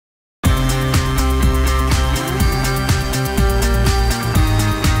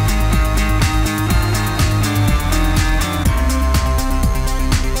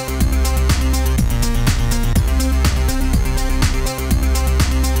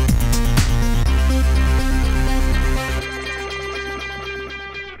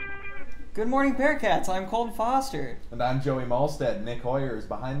Good morning, Bearcats. I'm Colton Foster. And I'm Joey Malstead. Nick Hoyer is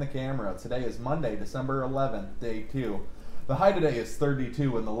behind the camera. Today is Monday, December 11th, day 2. The high today is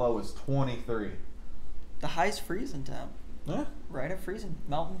 32 and the low is 23. The high's freezing temp. Yeah. Right at freezing,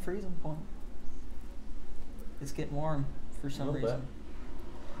 melting freezing point. It's getting warm for some reason.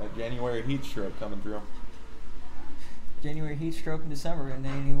 That January heat stroke coming through. January heat stroke in December and it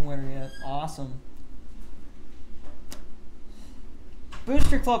ain't even winter yet. Awesome.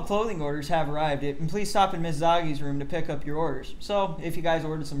 Booster Club clothing orders have arrived, and please stop in Miss Zoggy's room to pick up your orders. So, if you guys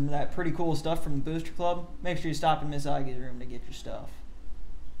ordered some of that pretty cool stuff from the Booster Club, make sure you stop in Miss Zoggy's room to get your stuff.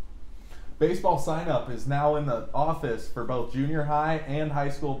 Baseball sign-up is now in the office for both junior high and high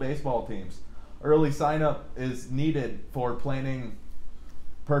school baseball teams. Early sign-up is needed for planning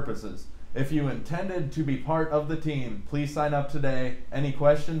purposes. If you intended to be part of the team, please sign up today. Any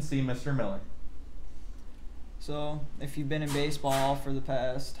questions, see Mr. Miller. So, if you've been in baseball for the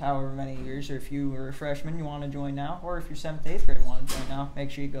past however many years, or if you were a freshman, you want to join now, or if you're 7th, 8th grade and want to join now, make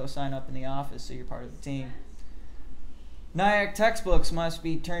sure you go sign up in the office so you're part of the team. NIAC textbooks must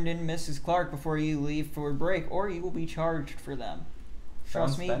be turned in Mrs. Clark before you leave for break, or you will be charged for them.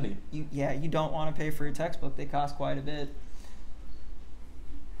 Trust me, you don't want to pay for a textbook. They cost quite a bit.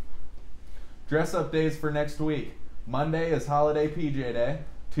 Dress-up days for next week. Monday is holiday PJ day.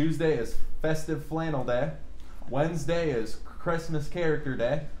 Tuesday is festive flannel day. Wednesday is Christmas Character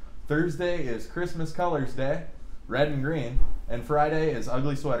Day. Thursday is Christmas Colors Day, red and green. And Friday is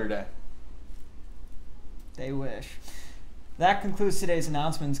Ugly Sweater Day. They wish. That concludes today's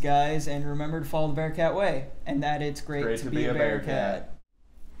announcements, guys. And remember to follow the Bearcat way. And that it's great to be a Bearcat.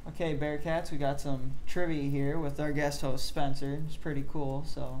 Okay, Bearcats, we got some trivia here with our guest host, Spencer. It's pretty cool,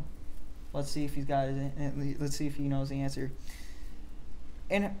 so let's see if he knows the answer.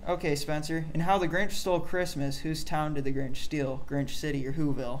 Okay, Spencer. In How the Grinch Stole Christmas, whose town did the Grinch steal? Grinch City or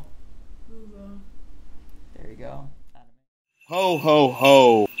Whoville? Whoville. There you go. Ho, ho,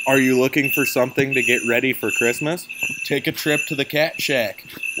 ho. Are you looking for something to get ready for Christmas? Take a trip to the Cat Shack,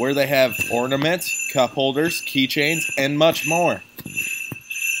 where they have ornaments, cup holders, keychains, and much more.